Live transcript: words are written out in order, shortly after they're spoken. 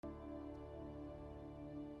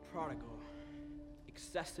prodigal,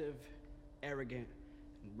 excessive, arrogant,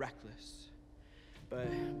 and reckless.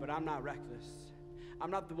 But I'm not reckless.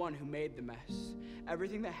 I'm not the one who made the mess.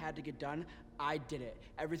 Everything that had to get done, I did it.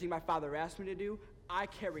 Everything my father asked me to do, I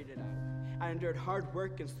carried it out. I endured hard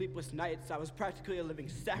work and sleepless nights. I was practically a living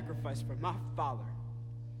sacrifice for my father.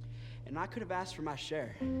 And I could have asked for my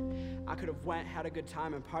share. I could have went, had a good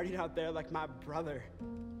time, and partied out there like my brother.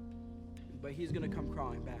 But he's gonna come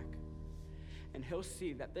crawling back. And he'll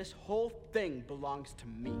see that this whole thing belongs to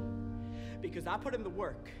me. Because I put in the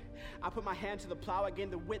work. I put my hand to the plow. I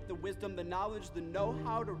gained the wit, the wisdom, the knowledge, the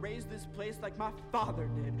know-how to raise this place like my father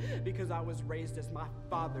did. Because I was raised as my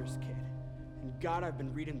father's kid. And God, I've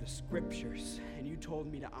been reading the scriptures, and you told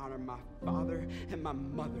me to honor my father and my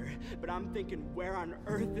mother. But I'm thinking, where on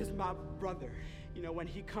earth is my brother? You know, when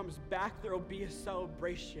he comes back, there'll be a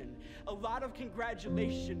celebration. A lot of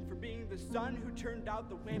congratulation for being the son who turned out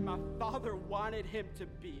the way my father wanted him to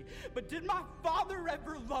be. But did my father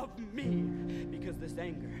ever love me? Because this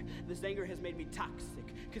anger has made me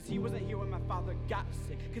toxic. Because he wasn't here when my father got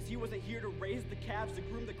sick. Because he wasn't here to raise the calves, to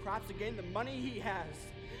groom the crops, to gain the money he has.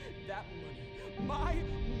 That money, my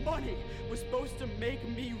money, was supposed to make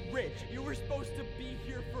me rich. You were supposed to be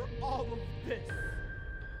here for all of this.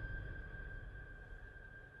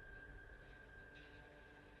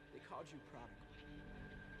 They called you prodigal,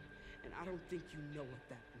 and I don't think you know what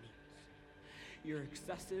that means. You're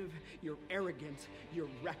excessive, you're arrogant, you're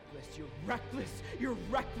reckless, you're reckless, you're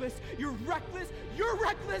reckless, you're reckless, you're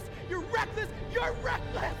reckless, you're reckless, you're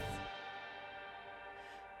reckless!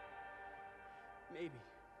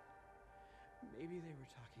 Maybe they were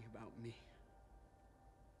talking about me.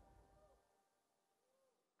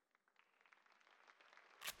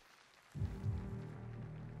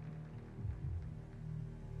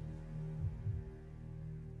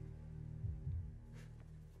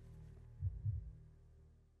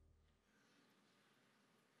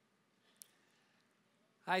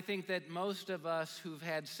 I think that most of us who've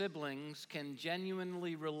had siblings can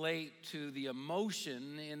genuinely relate to the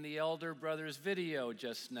emotion in the elder brother's video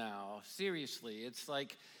just now. Seriously, it's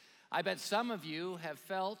like, I bet some of you have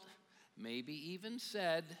felt, maybe even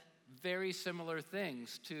said, very similar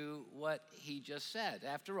things to what he just said.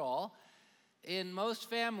 After all, in most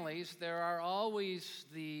families, there are always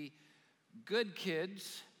the good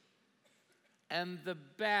kids and the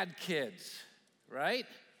bad kids, right?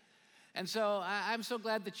 And so I'm so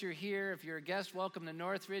glad that you're here. If you're a guest, welcome to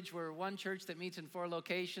Northridge. We're one church that meets in 4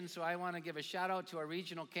 locations, so I want to give a shout out to our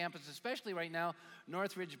regional campus, especially right now,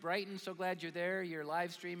 Northridge Brighton. So glad you're there. You're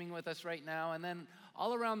live streaming with us right now. And then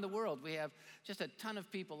all around the world, we have just a ton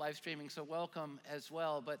of people live streaming, so welcome as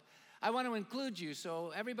well. But I want to include you,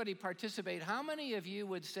 so everybody participate. How many of you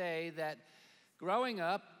would say that growing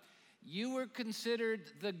up, you were considered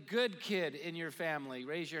the good kid in your family?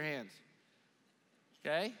 Raise your hands.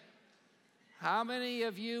 Okay? How many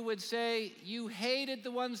of you would say you hated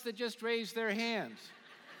the ones that just raised their hands?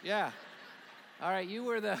 Yeah. All right, you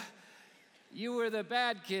were the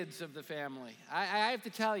bad kids of the family. I have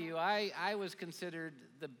to tell you, I was considered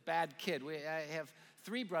the bad kid. I have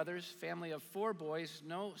 3 brothers, family of 4 boys,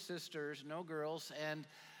 no sisters, no girls, and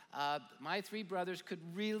my 3 brothers could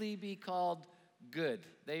really be called good.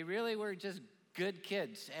 They really were just good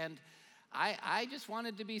kids, and I just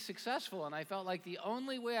wanted to be successful, and I felt like the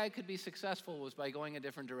only way I could be successful was by going a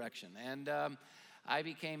different direction. And I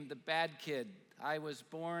became the bad kid. I was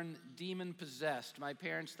born demon-possessed. My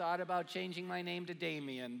parents thought about changing my name to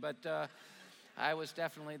Damien, but I was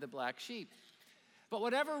definitely the black sheep. But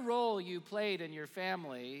whatever role you played in your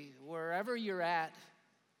family, wherever you're at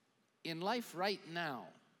in life right now,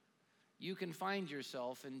 you can find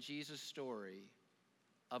yourself in Jesus' story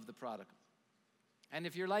of the prodigal. And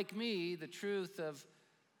if you're like me, the truth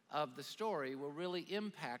of the story will really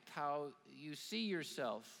impact how you see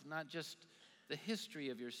yourself, not just the history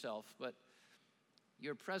of yourself, but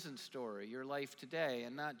your present story, your life today,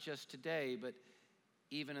 and not just today, but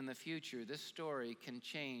even in the future. This story can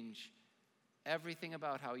change everything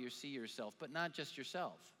about how you see yourself, but not just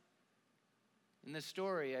yourself. In this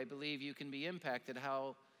story, I believe you can be impacted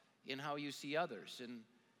in how you see others, and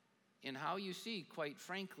in how you see, quite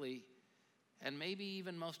frankly, and maybe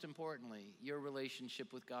even most importantly, your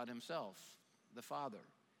relationship with God himself, the Father.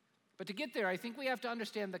 But to get there, I think we have to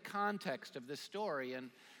understand the context of this story.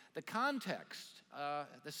 And the context,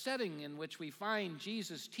 the setting in which we find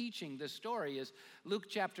Jesus teaching this story is Luke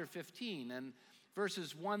chapter 15 and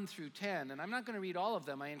verses 1 through 10. And I'm not going to read all of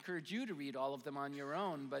them. I encourage you to read all of them on your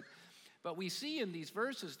own. But we see in these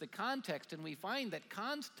verses the context, and we find that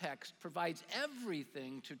context provides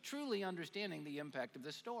everything to truly understanding the impact of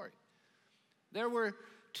this story. There were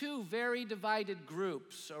two very divided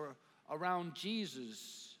groups around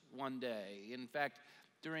Jesus one day. In fact,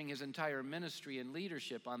 during his entire ministry and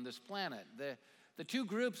leadership on this planet. The two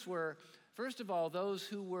groups were, first of all, those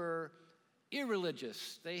who were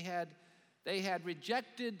irreligious. They had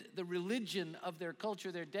rejected the religion of their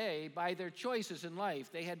culture, their day, by their choices in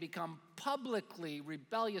life. They had become publicly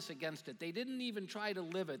rebellious against it. They didn't even try to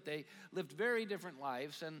live it. They lived very different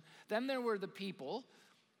lives. And then there were the people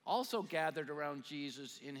also gathered around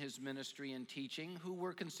Jesus in his ministry and teaching who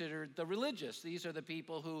were considered the religious. These are the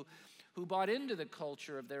people who bought into the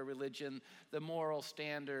culture of their religion, the moral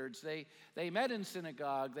standards. They met in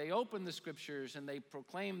synagogue, they opened the scriptures, and they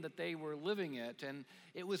proclaimed that they were living it. And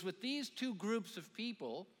it was with these two groups of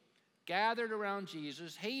people gathered around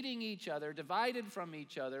Jesus, hating each other, divided from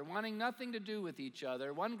each other, wanting nothing to do with each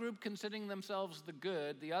other, one group considering themselves the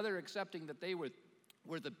good, the other accepting that they were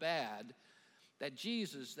the bad, that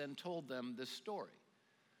Jesus then told them this story.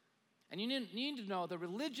 And you need to know the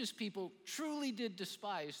religious people truly did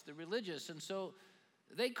despise the religious, and so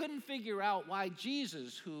they couldn't figure out why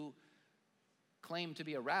Jesus, who claimed to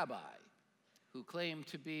be a rabbi, who claimed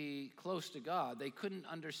to be close to God, they couldn't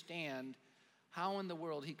understand how in the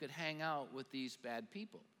world he could hang out with these bad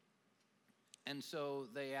people. And so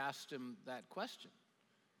they asked him that question,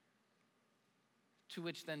 to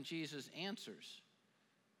which then Jesus answers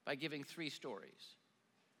by giving three stories.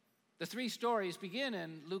 The three stories begin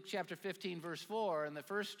in Luke chapter 15, verse 4, and the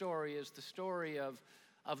first story is the story of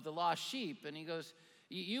the lost sheep. And he goes,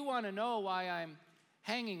 you want to know why I'm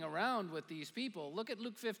hanging around with these people? Look at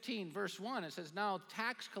Luke 15, verse 1. It says, now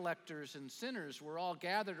tax collectors and sinners were all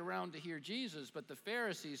gathered around to hear Jesus, but the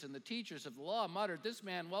Pharisees and the teachers of the law muttered, this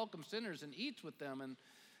man welcomes sinners and eats with them. And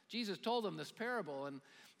Jesus told them this parable,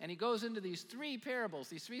 and he goes into these three parables,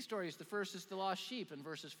 these three stories. The first is the lost sheep in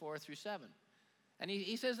verses 4 through 7. And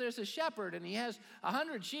he says there's a shepherd, and he has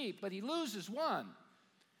 100 sheep, but he loses one.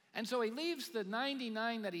 And so he leaves the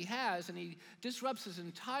 99 that he has, and he disrupts his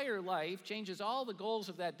entire life, changes all the goals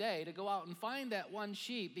of that day to go out and find that one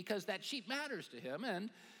sheep, because that sheep matters to him.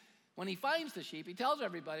 And when he finds the sheep, he tells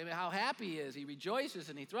everybody how happy he is. He rejoices,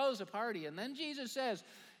 and he throws a party. And then Jesus says,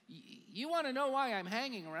 you want to know why I'm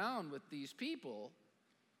hanging around with these people?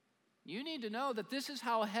 You need to know that this is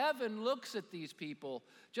how heaven looks at these people,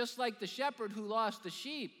 just like the shepherd who lost the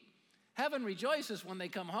sheep. Heaven rejoices when they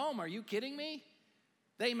come home. Are you kidding me?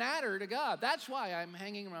 They matter to God. That's why I'm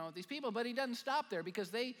hanging around with these people. But he doesn't stop there, because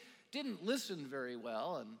they didn't listen very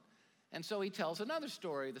well. And so he tells another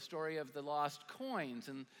story, the story of the lost coins,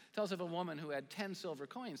 and tells of a woman who had 10 silver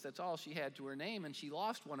coins. That's all she had to her name, and she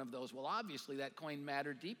lost one of those. Well, obviously that coin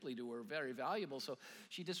mattered deeply to her, very valuable, so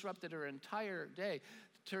she disrupted her entire day,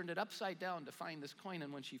 turned it upside down to find this coin.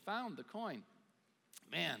 And when she found the coin,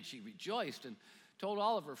 man, she rejoiced and told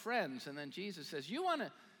all of her friends. And then Jesus says, you want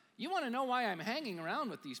to know why I'm hanging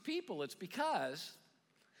around with these people? It's because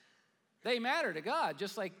they matter to God,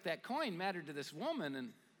 just like that coin mattered to this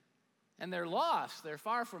woman, and they're lost. They're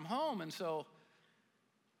far from home. And so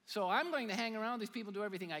I'm going to hang around these people, do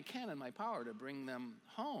everything I can in my power to bring them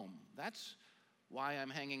home. That's why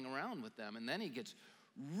I'm hanging around with them. And then he gets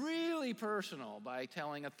really personal by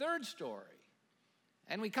telling a third story.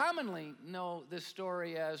 And we commonly know this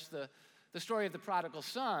story as the story of the prodigal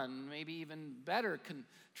son. Maybe even better,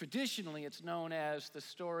 traditionally it's known as the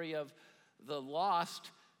story of the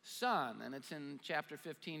lost son. And it's in chapter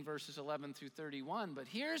 15, verses 11 through 31. But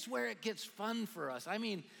here's where it gets fun for us. I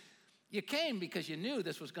mean, you came because you knew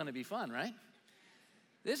this was going to be fun, right?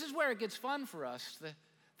 This is where it gets fun for us.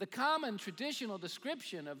 The common traditional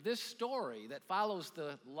description of this story that follows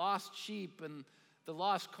the lost sheep and the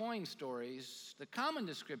lost coin stories, the common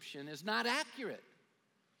description is not accurate.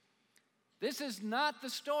 This is not the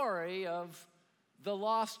story of the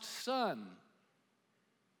lost son.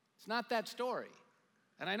 It's not that story.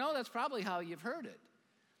 And I know that's probably how you've heard it.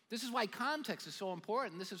 This is why context is so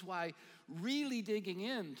important. This is why really digging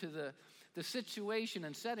into the situation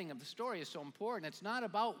and setting of the story is so important. It's not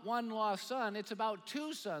about one lost son. It's about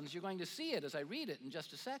two sons. You're going to see it as I read it in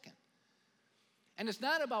just a second. And it's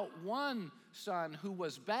not about one son who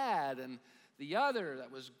was bad and the other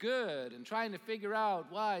that was good, and trying to figure out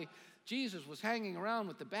why Jesus was hanging around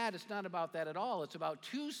with the bad. It's not about that at all. It's about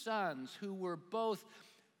two sons who were both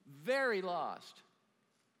very lost.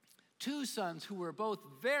 Two sons who were both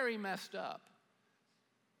very messed up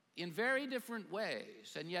in very different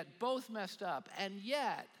ways, and yet both messed up, and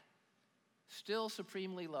yet still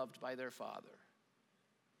supremely loved by their father,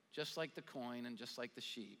 just like the coin and just like the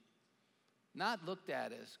sheep. Not looked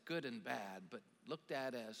at as good and bad, but looked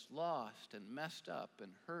at as lost and messed up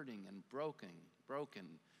and hurting and broken,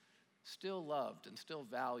 still loved and still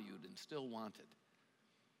valued and still wanted.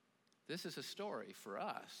 This is a story for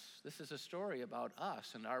us. This is a story about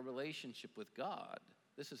us and our relationship with God.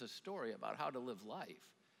 This is a story about how to live life.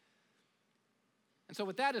 And so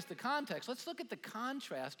with that as the context, let's look at the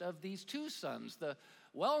contrast of these two sons, the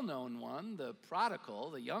well-known one, the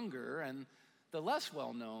prodigal, the younger, and the less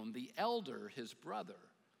well-known, the elder, his brother.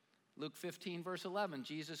 Luke 15, verse 11,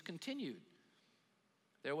 Jesus continued.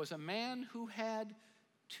 There was a man who had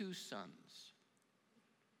two sons,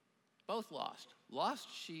 both lost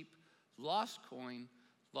sheep, lost coin,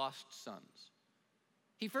 lost sons.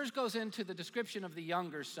 He first goes into the description of the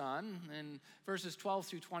younger son in verses 12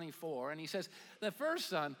 through 24, and he says, the first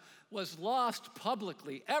son was lost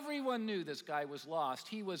publicly. Everyone knew this guy was lost.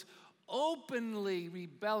 He was openly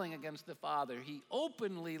rebelling against the father. He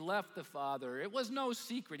openly left the father. It was no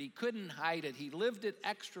secret. He couldn't hide it. He lived it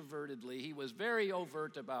extrovertedly. He was very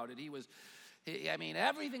overt about it.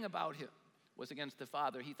 Everything about him was against the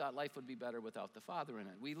father. He thought life would be better without the father in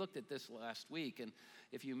it. We looked at this last week, and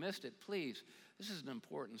if you missed it, please, this is an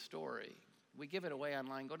important story. We give it away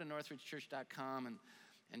online. Go to northridgechurch.com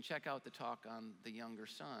and check out the talk on the younger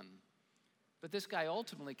son. But this guy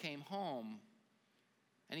ultimately came home,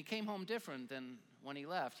 and he came home different than when he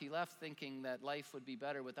left. He left thinking that life would be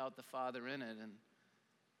better without the father in it,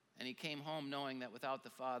 and he came home knowing that without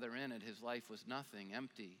the father in it, his life was nothing,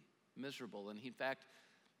 empty, miserable. And in fact,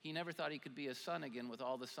 he never thought he could be a son again with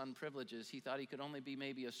all the son privileges. He thought he could only be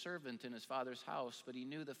maybe a servant in his father's house, but he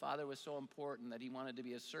knew the father was so important that he wanted to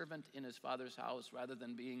be a servant in his father's house rather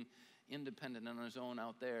than being independent on his own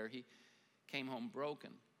out there. He came home broken,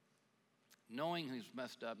 knowing he was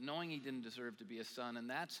messed up, knowing he didn't deserve to be a son, and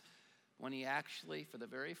that's when he actually, for the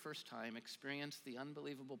very first time, experienced the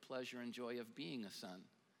unbelievable pleasure and joy of being a son,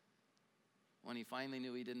 when he finally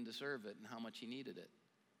knew he didn't deserve it and how much he needed it.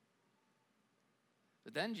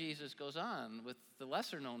 But then Jesus goes on with the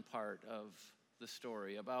lesser-known part of the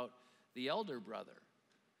story about the elder brother.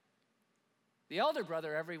 The elder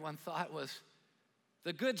brother, everyone thought, was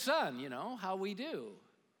the good son, how we do.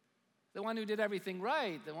 The one who did everything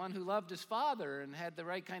right, the one who loved his father and had the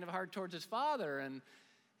right kind of heart towards his father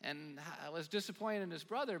and was disappointed in his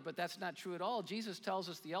brother, but that's not true at all. Jesus tells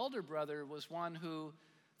us the elder brother was one who,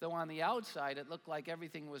 though on the outside it looked like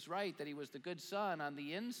everything was right, that he was the good son, on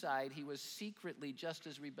the inside he was secretly just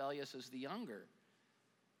as rebellious as the younger.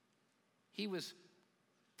 He was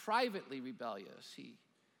privately rebellious. He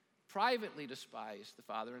privately despised the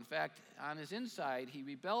father. In fact, on his inside, he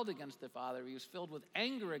rebelled against the father. He was filled with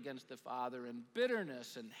anger against the father and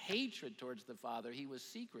bitterness and hatred towards the father. He was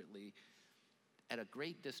secretly at a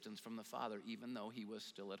great distance from the father, even though he was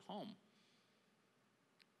still at home.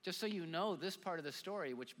 Just so you know this part of the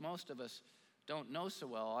story, which most of us don't know so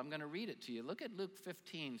well, I'm going to read it to you. Look at Luke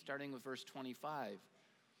 15, starting with verse 25.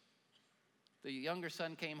 The younger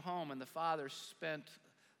son came home, and the father spent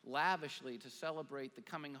lavishly to celebrate the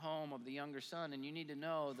coming home of the younger son. And you need to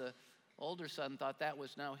know the older son thought that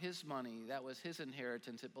was now his money. That was his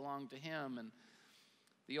inheritance. It belonged to him. And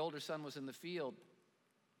the older son was in the field.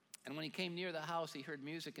 And when he came near the house, he heard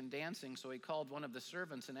music and dancing. So he called one of the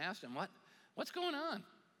servants and asked him, What's going on?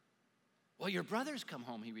 Well, your brother's come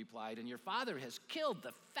home, he replied, and your father has killed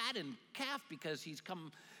the fattened calf because he's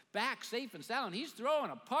come back safe and sound. He's throwing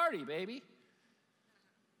a party, baby.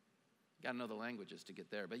 Got to know the languages to get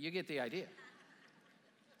there, but you get the idea. It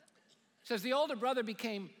says the older brother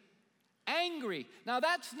became angry. Now,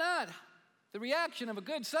 that's not the reaction of a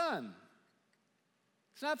good son.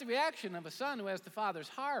 It's not the reaction of a son who has the father's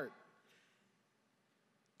heart.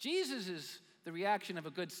 Jesus is the reaction of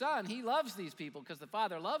a good son. He loves these people because the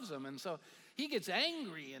father loves them, and so he gets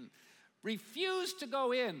angry and refused to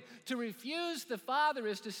go in. To refuse the father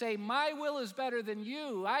is to say, my will is better than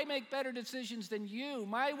you. I make better decisions than you.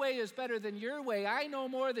 My way is better than your way. I know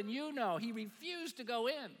more than you know. He refused to go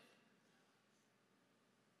in.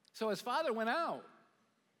 So his father went out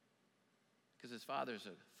because his father's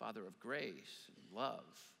a father of grace and love,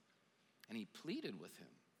 and he pleaded with him.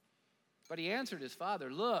 But he answered his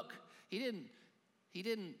father, look, he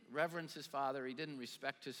didn't reverence his father. He didn't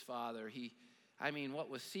respect his father. What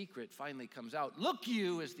was secret finally comes out. Look,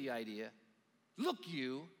 you is the idea. Look,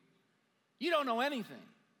 you don't know anything.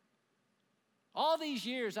 All these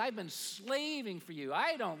years I've been slaving for you.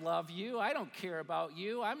 I don't love you. I don't care about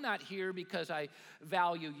you. I'm not here because I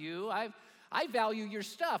value you. I value your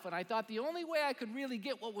stuff, and I thought the only way I could really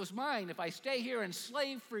get what was mine if I stay here and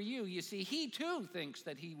slave for you. You see, he too thinks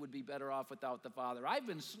that he would be better off without the father. I've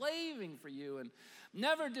been slaving for you and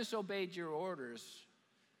never disobeyed your orders.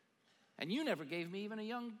 And you never gave me even a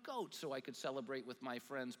young goat so I could celebrate with my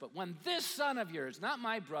friends. But when this son of yours, not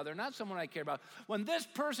my brother, not someone I care about, when this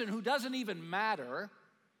person who doesn't even matter,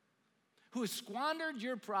 who has squandered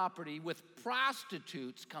your property with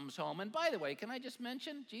prostitutes comes home. And by the way, can I just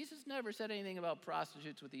mention, Jesus never said anything about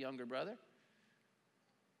prostitutes with the younger brother.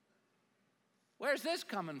 Where's this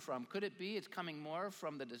coming from? Could it be it's coming more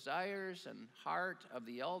from the desires and heart of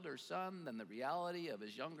the elder son than the reality of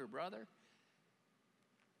his younger brother?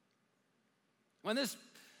 When this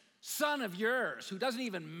son of yours, who doesn't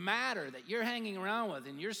even matter, that you're hanging around with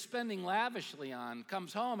and you're spending lavishly on,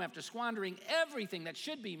 comes home after squandering everything that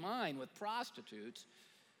should be mine with prostitutes,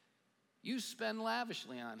 you spend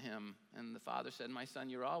lavishly on him. And the father said, my son,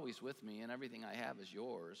 you're always with me and everything I have is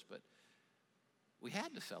yours. But we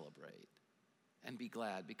had to celebrate and be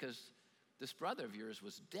glad because this brother of yours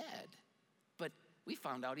was dead. But we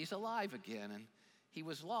found out he's alive again, and he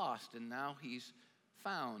was lost, and now he's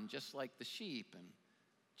found, just like the sheep and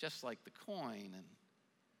just like the coin, and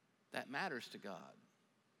that matters to God.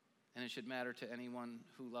 And it should matter to anyone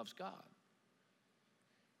who loves God.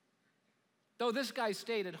 Though this guy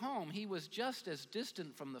stayed at home, he was just as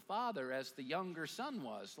distant from the father as the younger son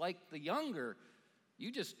was. Like the younger,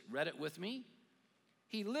 you just read it with me.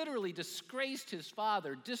 He literally disgraced his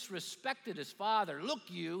father, disrespected his father. Look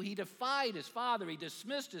you, he defied his father, he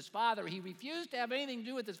dismissed his father, he refused to have anything to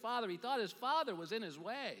do with his father. He thought his father was in his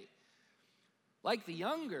way. Like the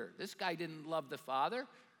younger, this guy didn't love the father.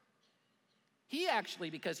 He actually,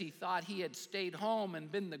 because he thought he had stayed home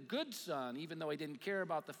and been the good son, even though he didn't care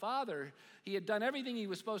about the father, he had done everything he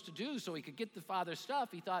was supposed to do so he could get the father's stuff.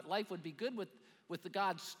 He thought life would be good with the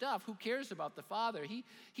God's stuff. Who cares about the father?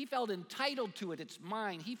 He felt entitled to it. It's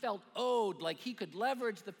mine. He felt owed, like he could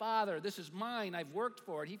leverage the father. This is mine. I've worked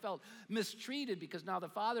for it. He felt mistreated because now the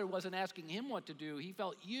father wasn't asking him what to do. He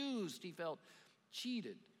felt used. He felt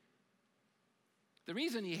cheated. The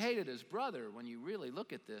reason he hated his brother, when you really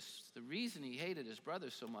look at this, the reason he hated his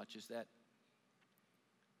brother so much is that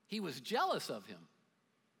he was jealous of him.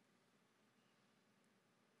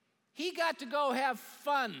 He got to go have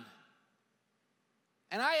fun,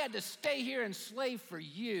 and I had to stay here and slave for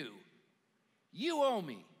you. You owe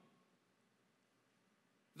me.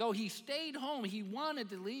 Though he stayed home, he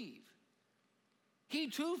wanted to leave. He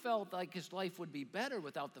too felt like his life would be better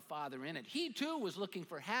without the father in it. He too was looking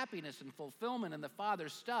for happiness and fulfillment in the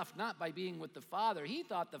father's stuff, not by being with the father. He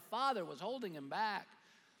thought the father was holding him back.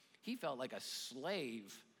 He felt like a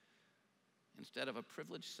slave instead of a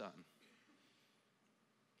privileged son.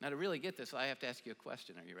 Now, to really get this, I have to ask you a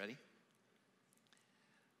question. Are you ready?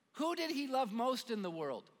 Who did he love most in the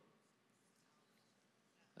world?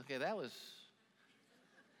 Okay,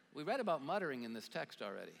 we read about muttering in this text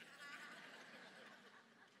already.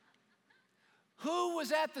 Who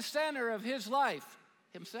was at the center of his life?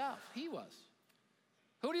 Himself. He was.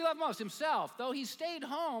 Who did he love most? Himself. Though he stayed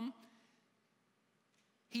home,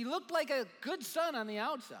 he looked like a good son on the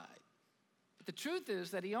outside. But the truth is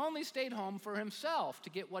that he only stayed home for himself to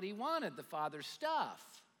get what he wanted, the father's stuff.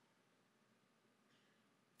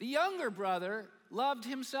 The younger brother loved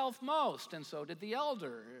himself most, and so did the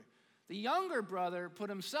elder. The younger brother put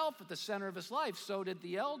himself at the center of his life, so did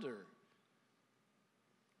the elder.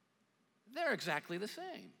 They're exactly the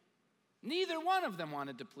same. Neither one of them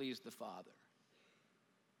wanted to please the father.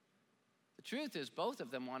 The truth is, both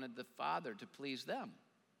of them wanted the father to please them.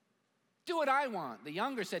 Do what I want. The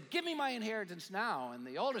younger said, give me my inheritance now. And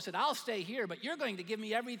the older said, I'll stay here, but you're going to give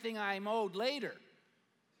me everything I'm owed later.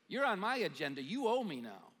 You're on my agenda. You owe me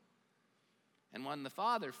now. And when the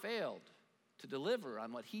father failed to deliver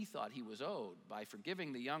on what he thought he was owed by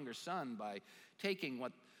forgiving the younger son, by taking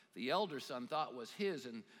what the elder son thought was his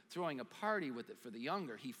and throwing a party with it for the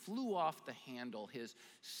younger, he flew off the handle. His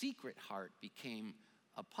secret heart became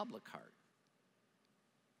a public heart.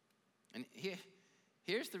 And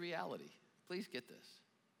here's the reality. Please get this.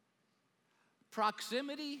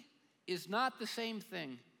 Proximity is not the same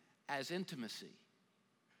thing as intimacy.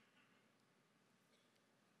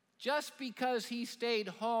 Just because he stayed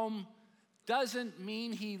home doesn't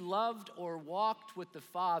mean he loved or walked with the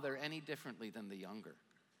father any differently than the younger.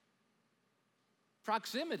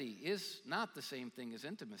 Proximity is not the same thing as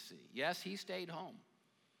intimacy. Yes, he stayed home,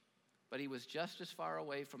 but he was just as far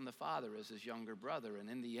away from the father as his younger brother. And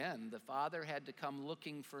in the end, the father had to come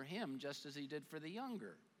looking for him just as he did for the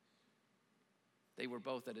younger. They were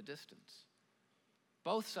both at a distance.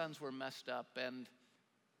 Both sons were messed up, and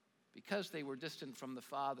because they were distant from the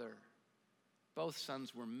father, both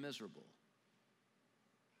sons were miserable.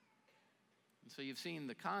 And so you've seen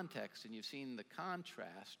the context and you've seen the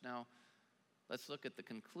contrast. Now, let's look at the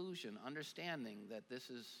conclusion, understanding that this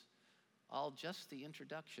is all just the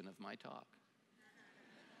introduction of my talk.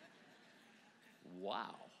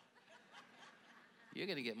 Wow. You're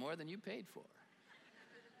going to get more than you paid for.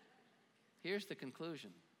 Here's the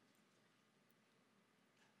conclusion.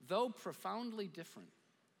 though profoundly different,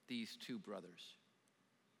 these two brothers,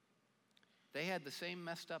 they had the same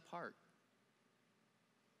messed up heart.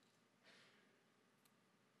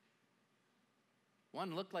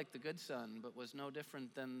 One looked like the good son, but was no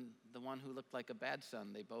different than the one who looked like a bad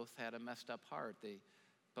son. They both had a messed up heart. They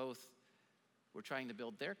both were trying to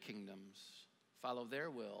build their kingdoms, follow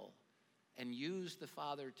their will, and use the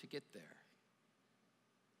Father to get there.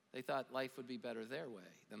 They thought life would be better their way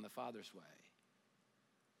than the Father's way.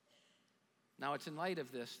 Now, it's in light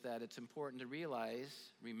of this that it's important to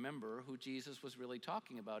remember who Jesus was really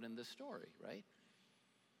talking about in this story, right?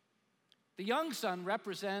 The young son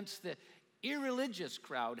represents the irreligious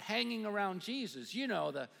crowd hanging around Jesus. You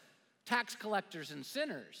know, the tax collectors and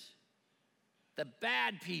sinners, the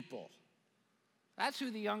bad people. That's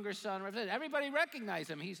who the younger son represents. Everybody recognizes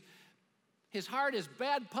him. His heart is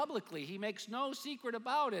bad publicly. He makes no secret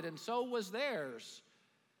about it, and so was theirs.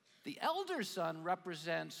 The elder son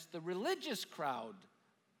represents the religious crowd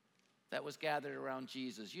that was gathered around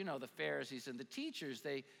Jesus. You know, the Pharisees and the teachers.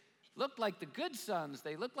 They looked like the good sons.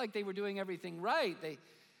 They looked like they were doing everything right.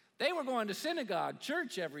 They were going to synagogue,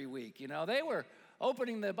 church every week. You know, they were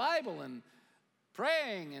opening the Bible and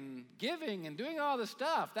praying and giving and doing all the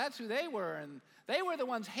stuff. That's who they were. And they were the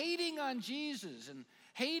ones hating on Jesus and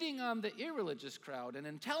hating on the irreligious crowd. And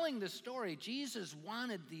in telling this story, Jesus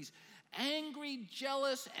wanted these angry,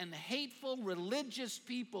 jealous, and hateful religious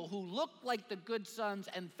people who looked like the good sons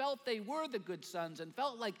and felt they were the good sons and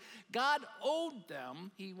felt like God owed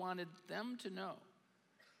them. He wanted them to know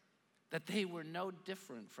that they were no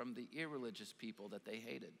different from the irreligious people that they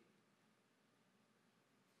hated.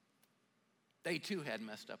 They too had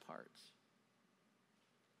messed up hearts.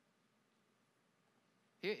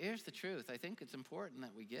 Here's the truth. I think it's important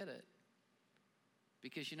that we get it.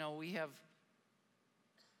 Because, you know, we have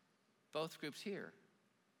both groups here,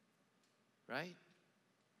 right?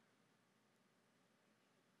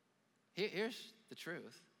 Here's the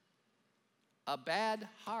truth. A bad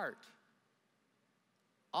heart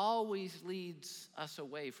always leads us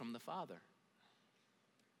away from the Father.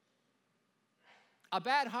 A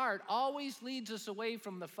bad heart always leads us away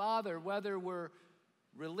from the Father, whether we're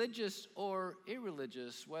religious or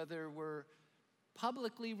irreligious, whether we're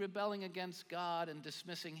publicly rebelling against God and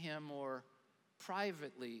dismissing him, or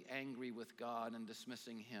privately angry with God and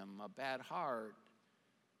dismissing him. A bad heart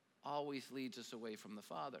always leads us away from the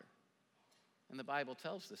Father. And the Bible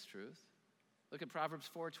tells this truth. Look at Proverbs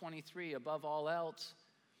 4:23. Above all else,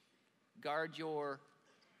 guard your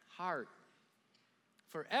heart,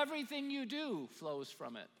 for everything you do flows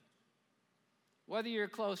from it. Whether you're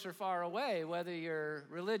close or far away, whether you're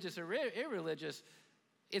religious or irreligious,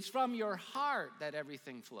 it's from your heart that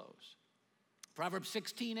everything flows. Proverbs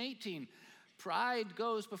 16:18. Pride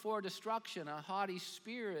goes before destruction, a haughty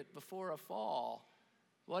spirit before a fall.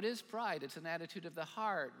 What is pride? It's an attitude of the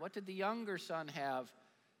heart. What did the younger son have?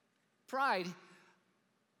 Pride.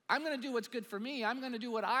 I'm going to do what's good for me. I'm going to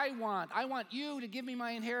do what I want. I want you to give me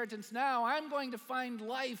my inheritance now. I'm going to find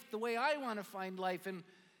life the way I want to find life. And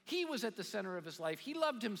he was at the center of his life. He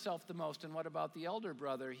loved himself the most. And what about the elder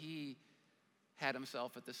brother? He had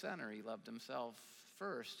himself at the center. He loved himself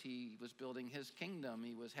first. He was building his kingdom.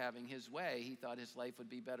 He was having his way. He thought his life would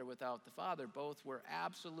be better without the Father. Both were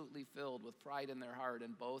absolutely filled with pride in their heart,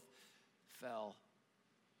 and both fell.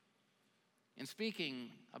 In speaking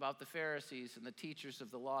about the Pharisees and the teachers of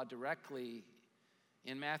the law directly,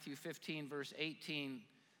 in Matthew 15, verse 18,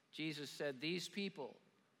 Jesus said, these people,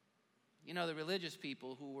 you know, the religious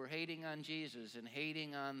people who were hating on Jesus and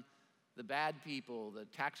hating on the bad people, the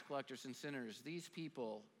tax collectors and sinners, these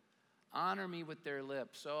people honor me with their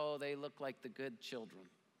lips. Oh, they look like the good children,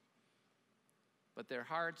 but their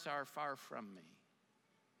hearts are far from me.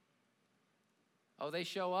 Oh, they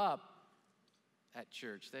show up at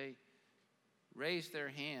church. They raise their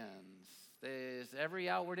hands. There's every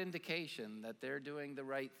outward indication that they're doing the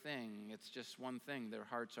right thing. It's just one thing: their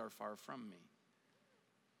hearts are far from me.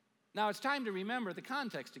 Now, it's time to remember the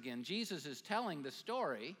context again. Jesus is telling the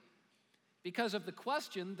story because of the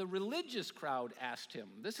question the religious crowd asked him.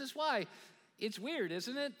 This is why it's weird,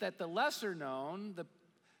 isn't it, that the lesser known, the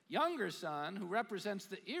younger son, who represents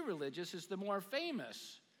the irreligious, is the more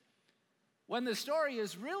famous, when the story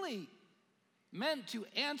is really meant to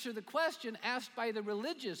answer the question asked by the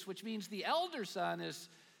religious, which means the elder son is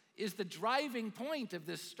the driving point of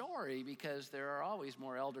this story, because there are always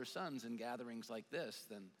more elder sons in gatherings like this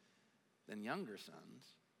than younger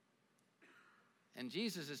sons. And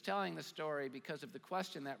Jesus is telling the story because of the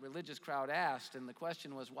question that religious crowd asked. And the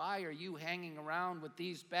question was, why are you hanging around with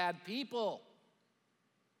these bad people?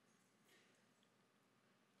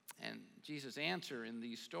 And Jesus' answer in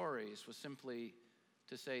these stories was simply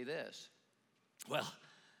to say this. Well,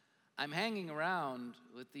 I'm hanging around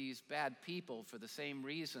with these bad people for the same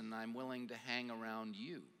reason I'm willing to hang around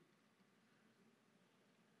you.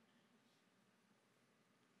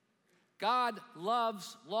 God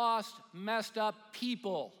loves lost, messed up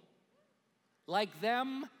people like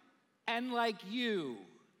them and like you.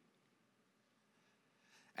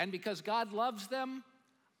 And because God loves them,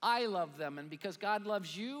 I love them. And because God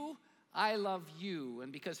loves you, I love you.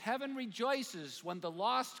 And because heaven rejoices when the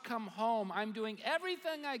lost come home, I'm doing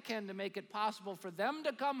everything I can to make it possible for them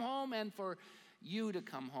to come home and for you to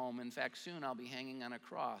come home. In fact, soon I'll be hanging on a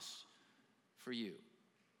cross for you.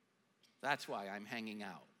 That's why I'm hanging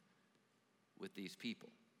out with these people.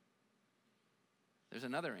 There's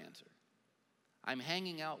another answer. I'm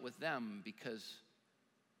hanging out with them because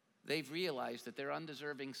they've realized that they're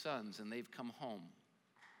undeserving sons and they've come home.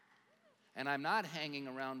 And I'm not hanging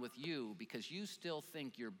around with you because you still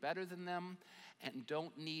think you're better than them and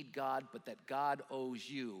don't need God, but that God owes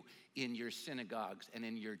you in your synagogues and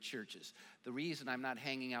in your churches. The reason I'm not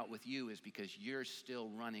hanging out with you is because you're still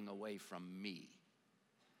running away from me.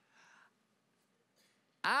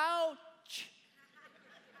 Ouch!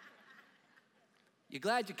 You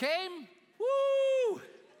glad you came? Woo!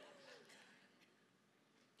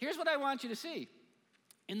 Here's what I want you to see.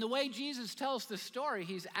 In the way Jesus tells this story,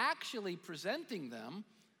 he's actually presenting them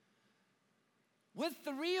with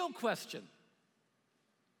the real question.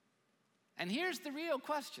 And here's the real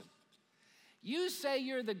question. You say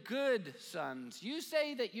you're the good sons. You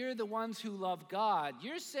say that you're the ones who love God.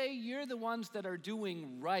 You say you're the ones that are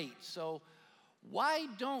doing right. So why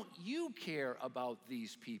don't you care about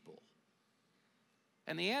these people?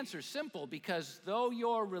 And the answer is simple, because though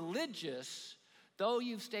you're religious, though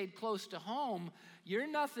you've stayed close to home, you're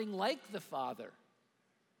nothing like the Father.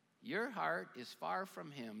 Your heart is far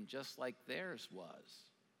from him, just like theirs was.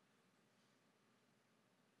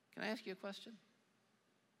 Can I ask you a question?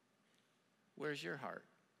 Where's your heart?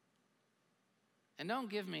 And don't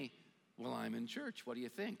give me, well, I'm in church. What do you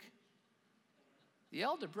think? The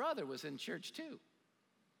elder brother was in church too.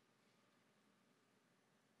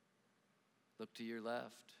 Look to your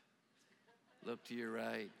left. Look to your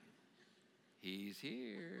right. He's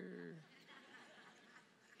here.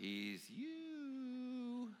 He's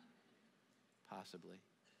you. Possibly.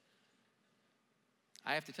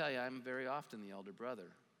 I have to tell you, I'm very often the elder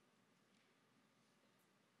brother.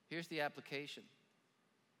 Here's the application.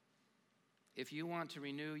 If you want to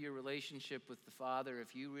renew your relationship with the Father,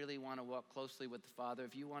 if you really want to walk closely with the Father,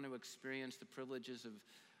 if you want to experience the privileges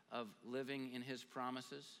of living in his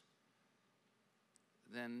promises,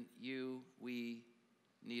 then we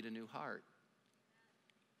need a new heart.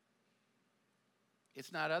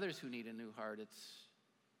 It's not others who need a new heart, it's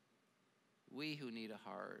we who need a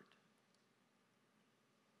heart.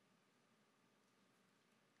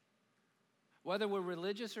 Whether we're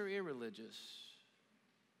religious or irreligious,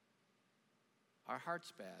 our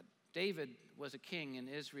heart's bad. David was a king in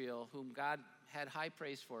Israel whom God had high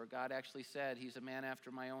praise for. God actually said, he's a man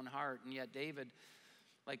after my own heart. And yet David,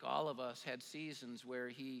 like all of us, had seasons where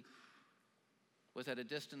he was at a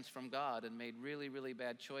distance from God and made really, really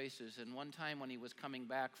bad choices. And one time when he was coming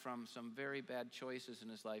back from some very bad choices in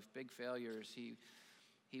his life, big failures,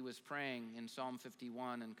 he was praying in Psalm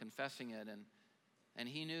 51 and confessing it. And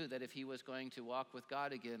he knew that if he was going to walk with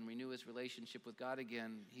God again, renew his relationship with God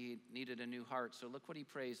again, he needed a new heart. So look what he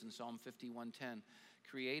prays in Psalm 51:10.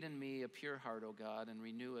 Create in me a pure heart, O God, and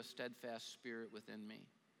renew a steadfast spirit within me.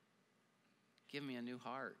 Give me a new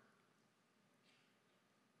heart.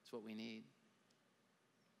 That's what we need.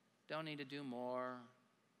 Don't need to do more.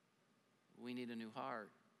 We need a new heart.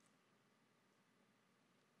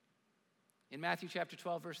 In Matthew chapter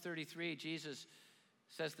 12, verse 33, Jesus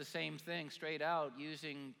says the same thing straight out,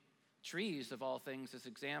 using trees of all things as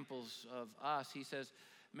examples of us. He says,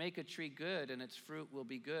 make a tree good and its fruit will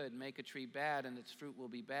be good. Make a tree bad and its fruit will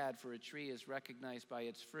be bad, for a tree is recognized by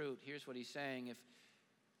its fruit. Here's what he's saying. If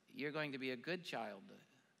you're going to be a good child,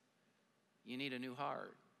 you need a new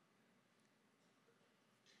heart.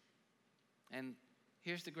 And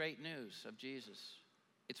here's the great news of Jesus.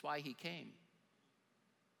 It's why he came,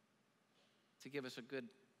 to give us a good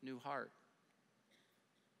new heart.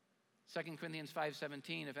 2 Corinthians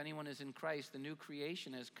 5:17, if anyone is in Christ, the new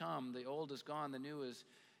creation has come. The old is gone, the new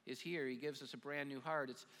is here. He gives us a brand new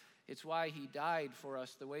heart. It's why he died for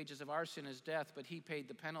us. The wages of our sin is death, but he paid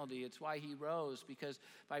the penalty. It's why he rose, because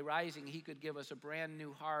by rising, he could give us a brand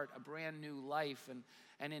new heart, a brand new life,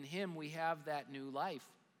 and in him we have that new life.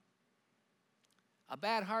 A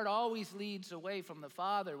bad heart always leads away from the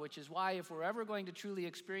Father, which is why if we're ever going to truly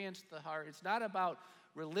experience the heart, it's not about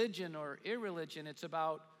religion or irreligion, it's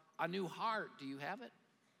about a new heart. Do you have it?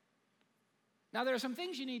 Now, there are some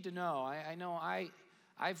things you need to know. I know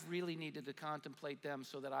I've really needed to contemplate them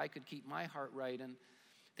so that I could keep my heart right. And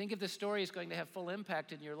think if this story is going to have full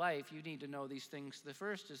impact in your life, you need to know these things. The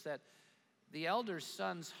first is that the elder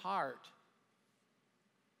son's heart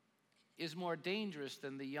is more dangerous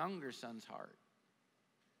than the younger son's heart.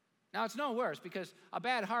 Now, it's no worse, because a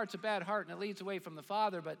bad heart's a bad heart and it leads away from the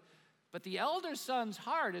Father, but the elder son's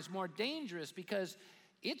heart is more dangerous because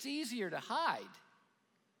it's easier to hide.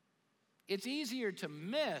 It's easier to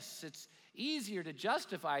miss. It's easier to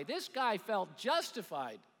justify. This guy felt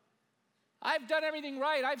justified. I've done everything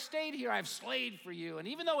right. I've stayed here. I've slaved for you. And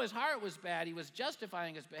even though his heart was bad, he was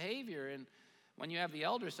justifying his behavior. And when you have the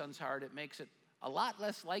elder son's heart, it makes it a lot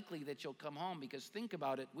less likely that you'll come home, because think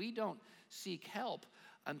about it. We don't seek help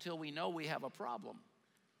until we know we have a problem.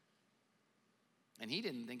 And he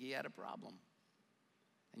didn't think he had a problem.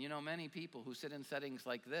 And you know, many people who sit in settings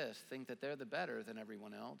like this think that they're the better than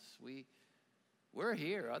everyone else. We're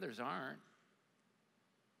here, others aren't.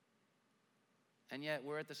 And yet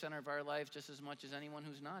we're at the center of our life just as much as anyone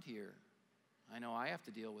who's not here. I know I have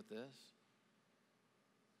to deal with this.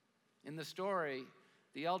 In the story,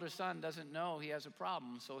 the elder son doesn't know he has a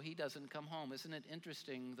problem, so he doesn't come home. Isn't it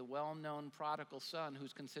interesting? The well-known prodigal son,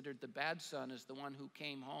 who's considered the bad son, is the one who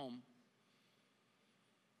came home.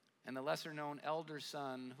 And the lesser-known elder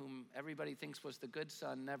son, whom everybody thinks was the good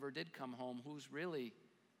son, never did come home. Who's really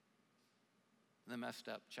the messed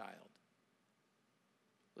up child?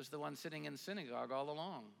 Was the one sitting in synagogue all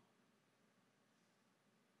along.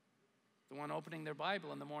 The one opening their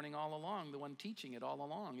Bible in the morning all along. The one teaching it all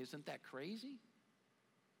along. Isn't that crazy?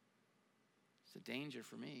 It's a danger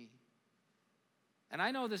for me. And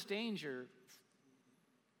I know this danger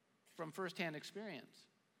from firsthand experience.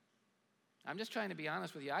 I'm just trying to be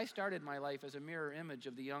honest with you. I started my life as a mirror image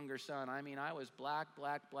of the younger son. I mean, I was black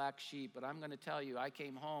sheep, but I'm going to tell you, I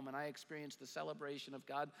came home and I experienced the celebration of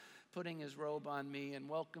God putting his robe on me and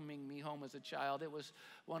welcoming me home as a child. It was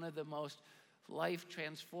one of the most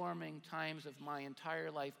life-transforming times of my entire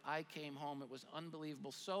life. I came home. It was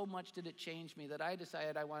unbelievable. So much did it change me that I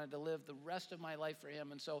decided I wanted to live the rest of my life for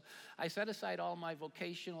him. And so I set aside all my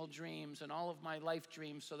vocational dreams and all of my life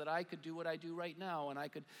dreams so that I could do what I do right now, and I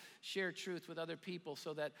could share truth with other people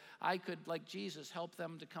so that I could, like Jesus, help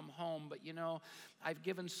them to come home. But you know, I've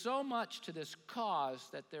given so much to this cause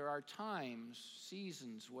that there are times,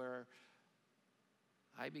 seasons, where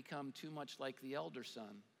I become too much like the elder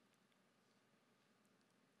son.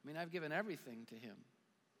 I mean, I've given everything to him.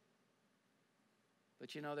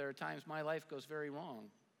 But you know, there are times my life goes very wrong.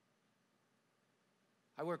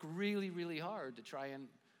 I work really, really hard to try and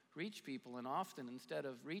reach people, and often instead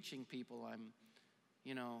of reaching people, I'm,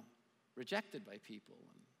 rejected by people.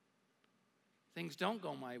 And things don't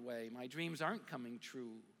go my way. My dreams aren't coming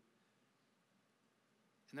true.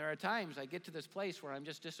 And there are times I get to this place where I'm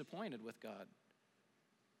just disappointed with God.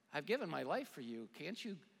 I've given my life for you. Can't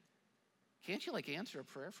you answer a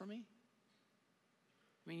prayer for me?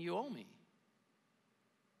 I mean, you owe me.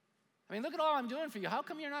 I mean, look at all I'm doing for you. How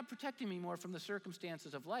come you're not protecting me more from the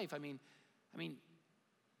circumstances of life? I mean,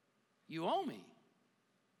 you owe me.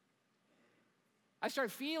 I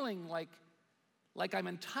start feeling like I'm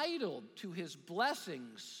entitled to his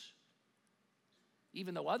blessings,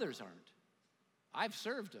 even though others aren't. I've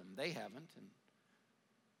served him. They haven't. And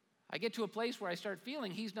I get to a place where I start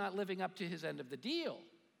feeling he's not living up to his end of the deal.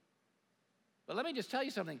 But let me just tell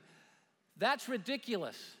you something. That's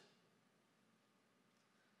ridiculous.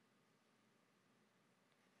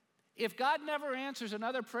 If God never answers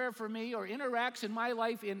another prayer for me or interacts in my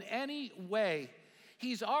life in any way,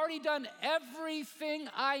 he's already done everything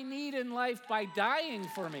I need in life by dying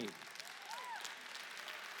for me.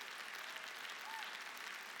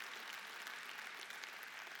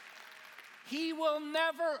 He will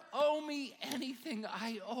never owe me anything.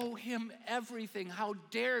 I owe him everything. How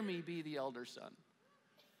dare me be the elder son?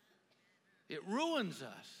 It ruins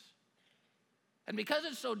us. And because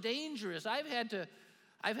it's so dangerous, I've had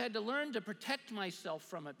to learn to protect myself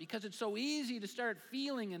from it, because it's so easy to start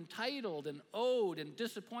feeling entitled and owed and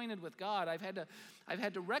disappointed with God. I've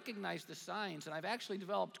had to recognize the signs, and I've actually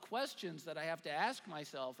developed questions that I have to ask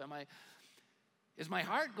myself. Is my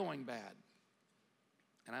heart going bad?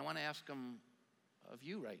 And I want to ask them of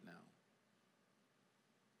you right now.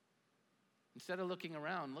 Instead of looking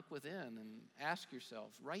around, look within and ask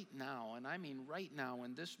yourself right now, and I mean right now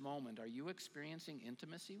in this moment, are you experiencing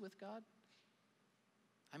intimacy with God?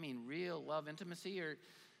 I mean real love, intimacy, or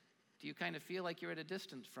do you kind of feel like you're at a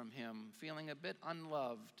distance from him, feeling a bit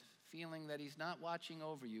unloved, feeling that he's not watching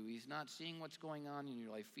over you, he's not seeing what's going on in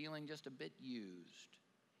your life, feeling just a bit used,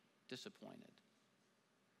 disappointed?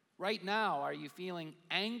 Right now, are you feeling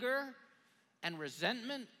anger and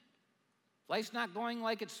resentment. Life's not going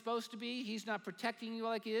like it's supposed to be. He's not protecting you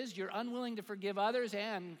like he is. You're unwilling to forgive others,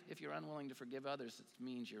 and if you're unwilling to forgive others, it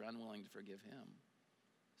means you're unwilling to forgive him.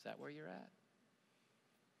 Is that where you're at?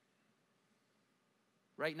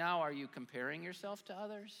 Right now, are you comparing yourself to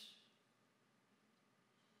others?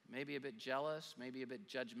 Maybe a bit jealous, maybe a bit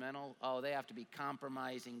judgmental. Oh, they have to be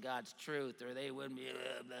compromising God's truth, or they wouldn't be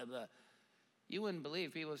blah, blah, blah. You wouldn't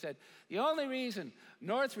believe people have said, the only reason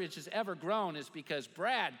Northridge has ever grown is because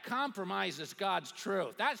Brad compromises God's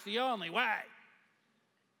truth. That's the only way.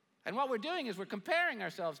 And what we're doing is we're comparing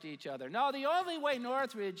ourselves to each other. No, the only way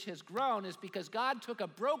Northridge has grown is because God took a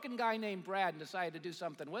broken guy named Brad and decided to do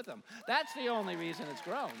something with him. That's the only reason it's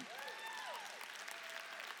grown.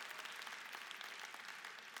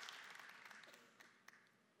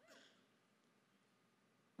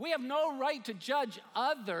 We have no right to judge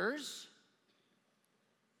others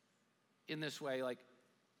in this way, like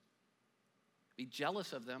be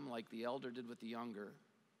jealous of them like the elder did with the younger.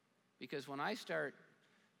 Because when I start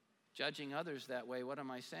judging others that way, what am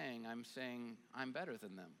I saying? I'm saying I'm better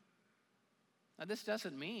than them. Now, this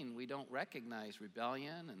doesn't mean we don't recognize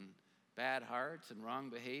rebellion and bad hearts and wrong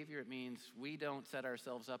behavior. It means we don't set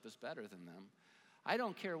ourselves up as better than them. I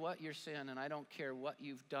don't care what your sin and I don't care what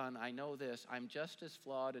you've done. I know this. I'm just as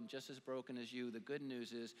flawed and just as broken as you. The good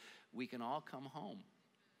news is we can all come home.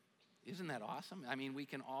 Isn't that awesome? I mean, we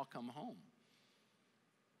can all come home.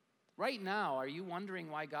 Right now, are you wondering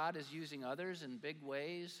why God is using others in big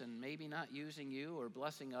ways and maybe not using you or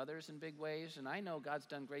blessing others in big ways? And I know God's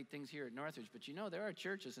done great things here at Northridge, but you know there are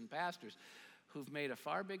churches and pastors who've made a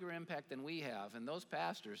far bigger impact than we have. And those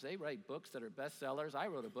pastors, they write books that are bestsellers. I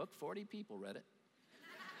wrote a book, 40 people read it.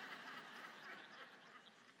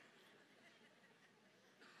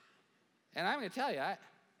 And I'm going to tell you,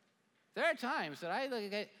 there are times that I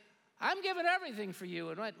look at, I'm giving everything for you.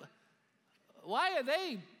 And why are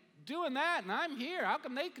they doing that and I'm here? How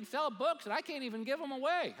come they can sell books and I can't even give them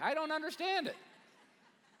away? I don't understand it.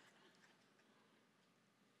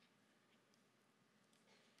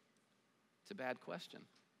 It's a bad question.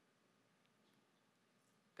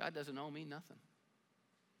 God doesn't owe me nothing.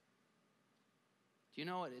 Do you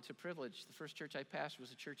know what? It's a privilege. The first church I pastored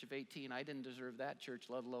was a church of 18. I didn't deserve that church,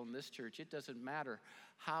 let alone this church. It doesn't matter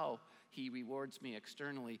how he rewards me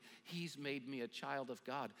externally. He's made me a child of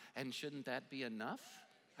God. And shouldn't that be enough?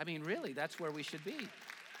 I mean, really, that's where we should be.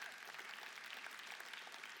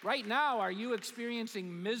 Right now, are you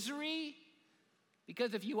experiencing misery?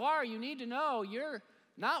 Because if you are, you need to know you're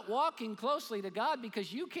not walking closely to God,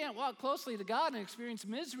 because you can't walk closely to God and experience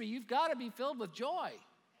misery. You've got to be filled with joy.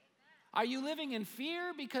 Are you living in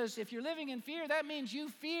fear? Because if you're living in fear, that means you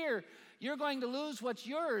fear you're going to lose what's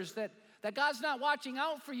yours, that God's not watching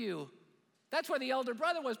out for you. That's where the elder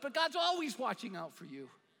brother was, but God's always watching out for you.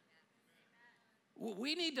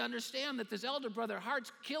 We need to understand that this elder brother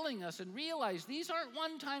heart's killing us and realize these aren't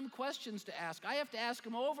one-time questions to ask. I have to ask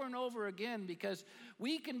them over and over again, because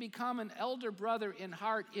we can become an elder brother in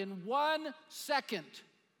heart in 1 second.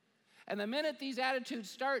 And the minute these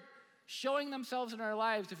attitudes start showing themselves in our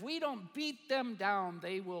lives, if we don't beat them down,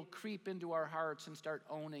 they will creep into our hearts and start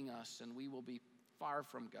owning us, and we will be far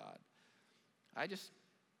from God. I just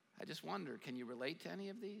wonder, can you relate to any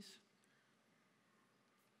of these?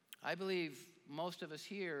 I believe most of us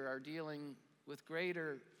here are dealing with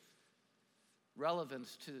greater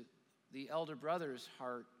relevance to the elder brother's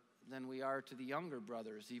heart than we are to the younger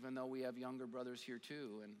brothers, even though we have younger brothers here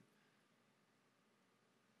too. And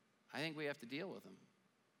I think we have to deal with them.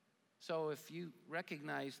 So if you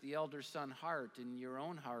recognize the elder son heart in your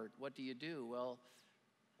own heart, what do you do? Well,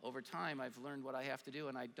 over time, I've learned what I have to do,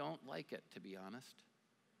 and I don't like it, to be honest,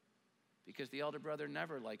 because the elder brother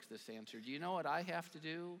never likes this answer. Do you know what I have to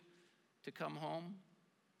do to come home,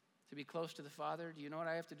 to be close to the Father? Do you know what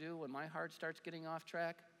I have to do when my heart starts getting off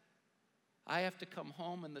track? I have to come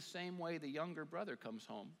home in the same way the younger brother comes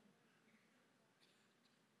home.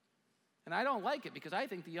 And I don't like it, because I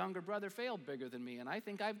think the younger brother failed bigger than me, and I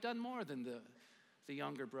think I've done more than the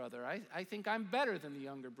younger brother. I think I'm better than the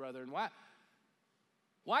younger brother. And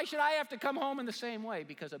why should I have to come home in the same way?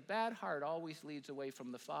 Because a bad heart always leads away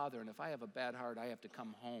from the Father, and if I have a bad heart, I have to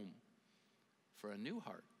come home for a new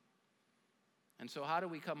heart. And so how do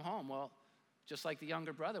we come home? Well, just like the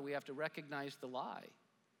younger brother, we have to recognize the lie.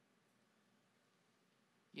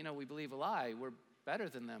 You know, we believe a lie. We're better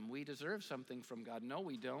than them. We deserve something from God. No,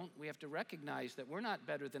 we don't. We have to recognize that we're not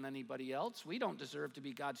better than anybody else. We don't deserve to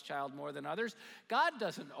be God's child more than others. God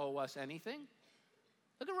doesn't owe us anything.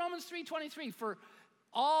 Look at Romans 3:23. For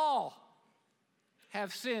all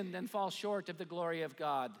have sinned and fall short of the glory of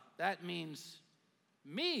God. That means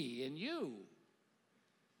me and you.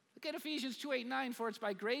 Look at Ephesians 2:8-9, for it's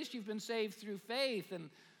by grace you've been saved through faith.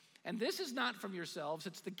 And this is not from yourselves,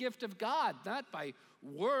 it's the gift of God, not by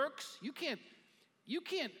works. You can't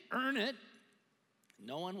earn it.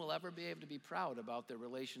 No one will ever be able to be proud about their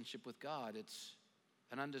relationship with God. It's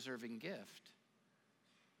an undeserving gift.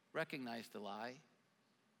 Recognize the lie.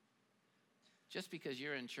 Just because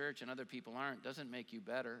you're in church and other people aren't doesn't make you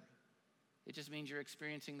better. It just means you're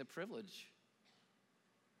experiencing the privilege.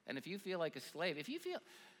 And if you feel like a slave, if you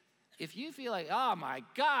feel like, oh my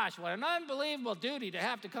gosh, what an unbelievable duty to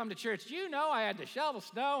have to come to church. You know I had to shovel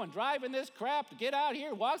snow and drive in this crap to get out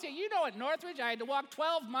here, walk here. You know at Northridge I had to walk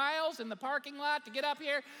 12 miles in the parking lot to get up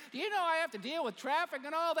here. Do you know I have to deal with traffic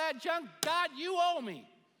and all that junk? God, you owe me.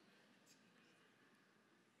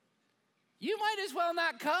 You might as well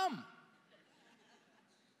not come.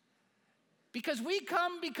 Because we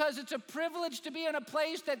come because it's a privilege to be in a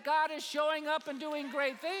place that God is showing up and doing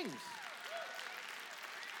great things.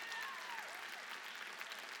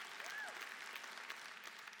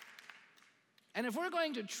 And if we're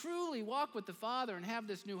going to truly walk with the Father and have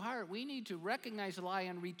this new heart, we need to recognize the lie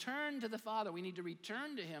and return to the Father. We need to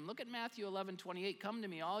return to Him. Look at Matthew 11:28. Come to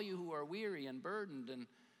me, all you who are weary and burdened, and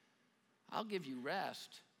I'll give you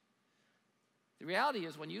rest. The reality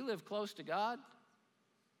is when you live close to God,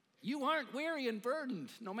 you aren't weary and burdened,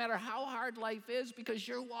 no matter how hard life is, because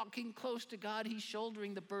you're walking close to God. He's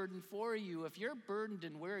shouldering the burden for you. If you're burdened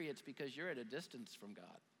and weary, it's because you're at a distance from God.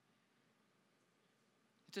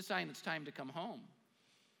 It's a sign it's time to come home.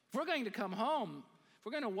 If we're going to come home, if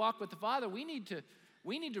we're going to walk with the Father, we need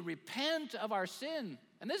to repent of our sin.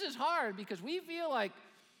 And this is hard because we feel like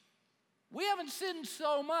we haven't sinned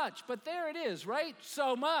so much, but there it is, right?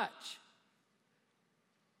 So much.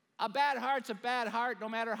 A bad heart's a bad heart, no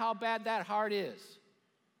matter how bad that heart is.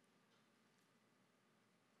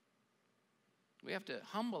 We have to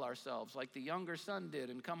humble ourselves like the younger son did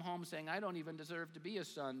and come home saying, I don't even deserve to be a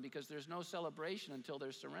son, because there's no celebration until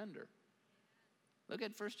there's surrender. Look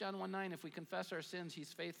at 1 John 1:9. If we confess our sins,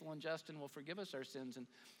 He's faithful and just and will forgive us our sins and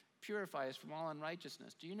purify us from all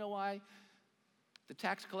unrighteousness. Do you know why the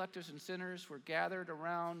tax collectors and sinners were gathered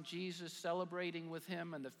around Jesus, celebrating with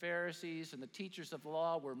Him, and the Pharisees and the teachers of the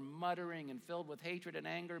law were muttering and filled with hatred and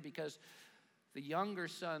anger? Because the younger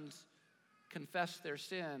sons confessed their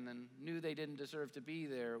sin and knew they didn't deserve to be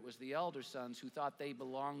there. It was the elder sons who thought they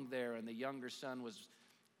belonged there, and the younger son was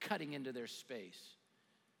cutting into their space.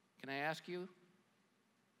 Can I ask you,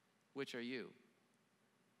 which are you?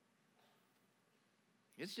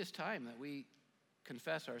 It's just time that we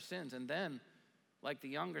confess our sins, and then, like the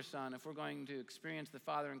younger son, if we're going to experience the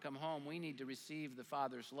Father and come home, we need to receive the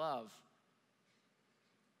Father's love.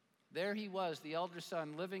 There he was, the elder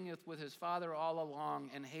son, living with his father all along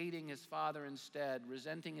and hating his father instead,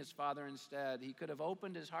 resenting his father instead. He could have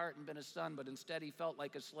opened his heart and been a son, but instead he felt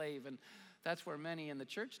like a slave, and that's where many in the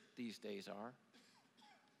church these days are.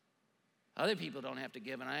 Other people don't have to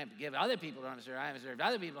give, and I have to give. Other people don't have to serve, I have to serve.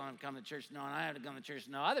 Other people don't have to come to church, no, and I have to come to church,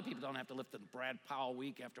 no. Other people don't have to lift the Brad Powell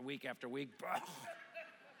week after week after week.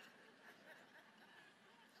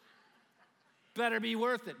 Better be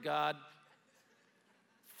worth it, God.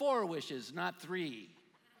 4 wishes, not 3.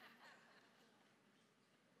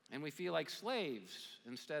 And we feel like slaves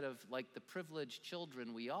instead of like the privileged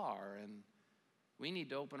children we are, and we need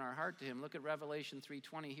to open our heart to Him. Look at Revelation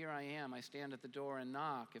 3:20. Here I am, I stand at the door and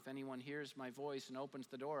knock. If anyone hears my voice and opens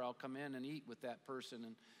the door, I'll come in and eat with that person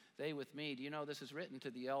and they with me. Do you know this is written to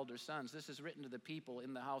the elder sons? This is written to the people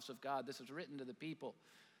in the house of God. This is written to the people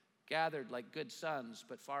gathered like good sons,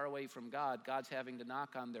 but far away from God. God's having to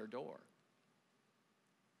knock on their door.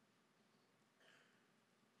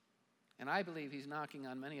 And I believe He's knocking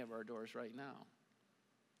on many of our doors right now.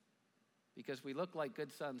 Because we look like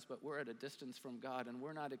good sons, but we're at a distance from God, and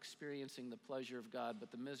we're not experiencing the pleasure of God,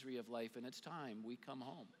 but the misery of life, and it's time we come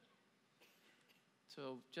home.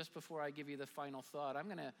 So just before I give you the final thought, I'm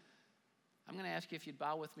gonna ask you if you'd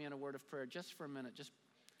bow with me in a word of prayer just for a minute,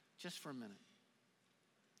 just for a minute.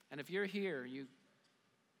 And if you're here,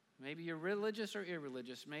 maybe you're religious or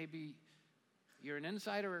irreligious, maybe you're an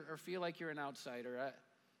insider or feel like you're an outsider,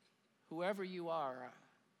 whoever you are,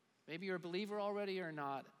 maybe you're a believer already or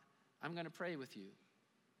not, I'm going to pray with you,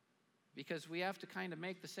 because we have to kind of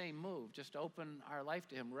make the same move, just open our life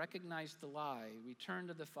to Him, recognize the lie, return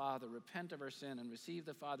to the Father, repent of our sin, and receive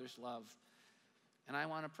the Father's love. And I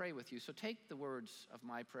want to pray with you. So take the words of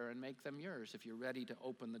my prayer and make them yours if you're ready to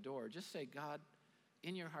open the door. Just say, God,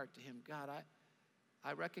 in your heart to Him, God,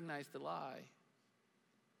 I recognize the lie.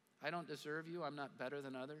 I don't deserve you. I'm not better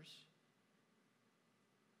than others.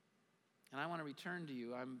 And I want to return to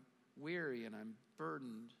you. I'm weary and I'm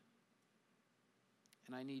burdened.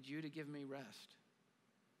 And I need you to give me rest.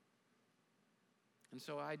 And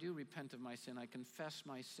so I do repent of my sin. I confess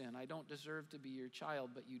my sin. I don't deserve to be your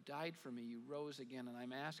child, but you died for me. You rose again, and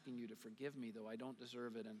I'm asking you to forgive me, though I don't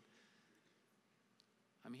deserve it. And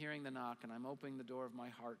I'm hearing the knock, and I'm opening the door of my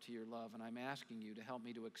heart to your love, and I'm asking you to help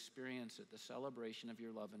me to experience it, the celebration of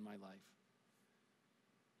your love in my life.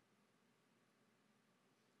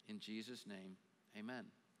 In Jesus' name, amen.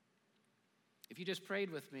 If you just prayed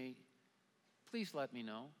with me, please let me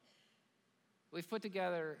know. We've put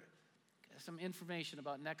together some information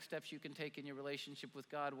about next steps you can take in your relationship with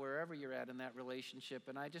God wherever you're at in that relationship.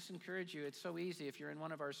 And I just encourage you, it's so easy if you're in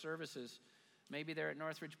one of our services, maybe they're at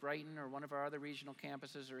Northridge Brighton or one of our other regional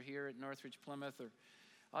campuses, or here at Northridge Plymouth, or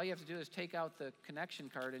all you have to do is take out the connection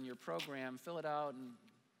card in your program, fill it out, and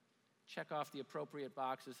check off the appropriate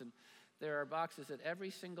boxes. And there are boxes at every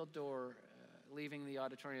single door leaving the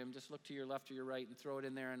auditorium. Just look to your left or your right and throw it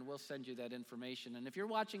in there, and we'll send you that information. And if you're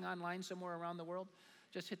watching online somewhere around the world,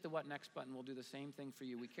 just hit the What Next button. We'll do the same thing for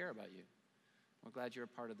you. We care about you. We're glad you're a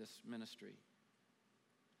part of this ministry.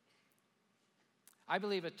 I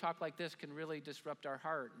believe a talk like this can really disrupt our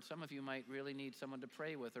heart, and some of you might really need someone to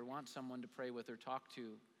pray with or want someone to pray with or talk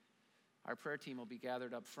to. Our prayer team will be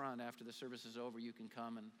gathered up front after the service is over. You can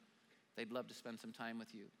come, and they'd love to spend some time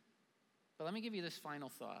with you. But let me give you this final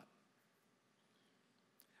thought.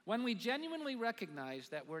 When we genuinely recognize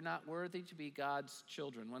that we're not worthy to be God's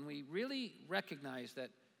children, when we really recognize that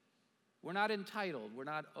we're not entitled, we're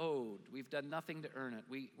not owed, we've done nothing to earn it,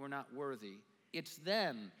 we're not worthy, it's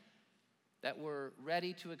then that we're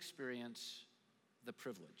ready to experience the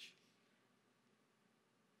privilege.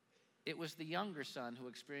 It was the younger son who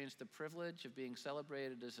experienced the privilege of being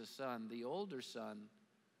celebrated as a son. The older son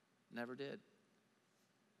never did.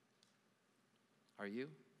 Are you?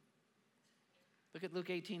 Look at Luke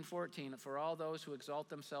 18:14. For all those who exalt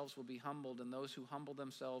themselves will be humbled, and those who humble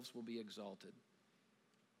themselves will be exalted.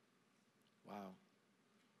 Wow.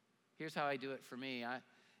 Here's how I do it for me.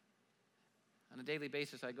 On a daily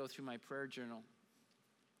basis, I go through my prayer journal.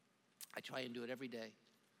 I try and do it every day.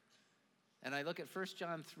 And I look at 1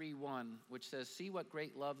 John 3:1, which says, see what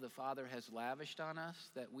great love the Father has lavished on us,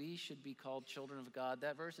 that we should be called children of God.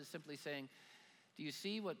 That verse is simply saying, do you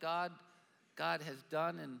see what God has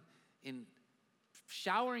done in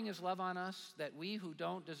showering his love on us, that we who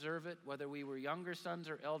don't deserve it, whether we were younger sons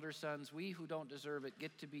or elder sons, we who don't deserve it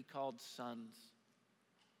get to be called sons.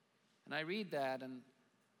 And I read that, and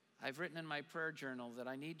I've written in my prayer journal that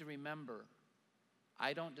I need to remember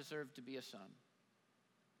I don't deserve to be a son.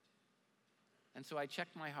 And so I check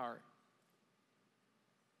my heart.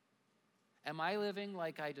 Am I living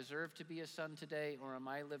like I deserve to be a son today, or am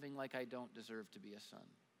I living like I don't deserve to be a son?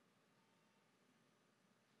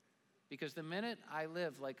 Because the minute I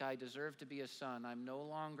live like I deserve to be a son, I'm no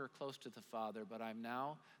longer close to the Father, but I'm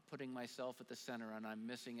now putting myself at the center, and I'm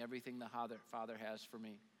missing everything the Father has for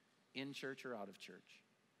me, in church or out of church.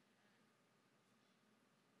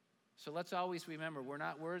 So let's always remember, we're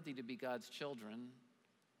not worthy to be God's children.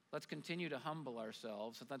 Let's continue to humble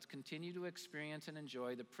ourselves, and let's continue to experience and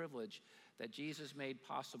enjoy the privilege that Jesus made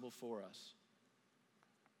possible for us.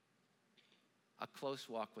 A close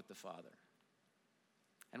walk with the Father.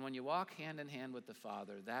 And when you walk hand in hand with the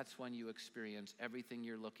Father, that's when you experience everything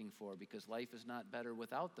you're looking for, because life is not better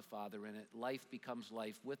without the Father in it. Life becomes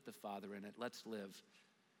life with the Father in it. Let's live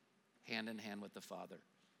hand in hand with the Father.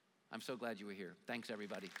 I'm so glad you were here. Thanks,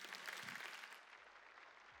 everybody.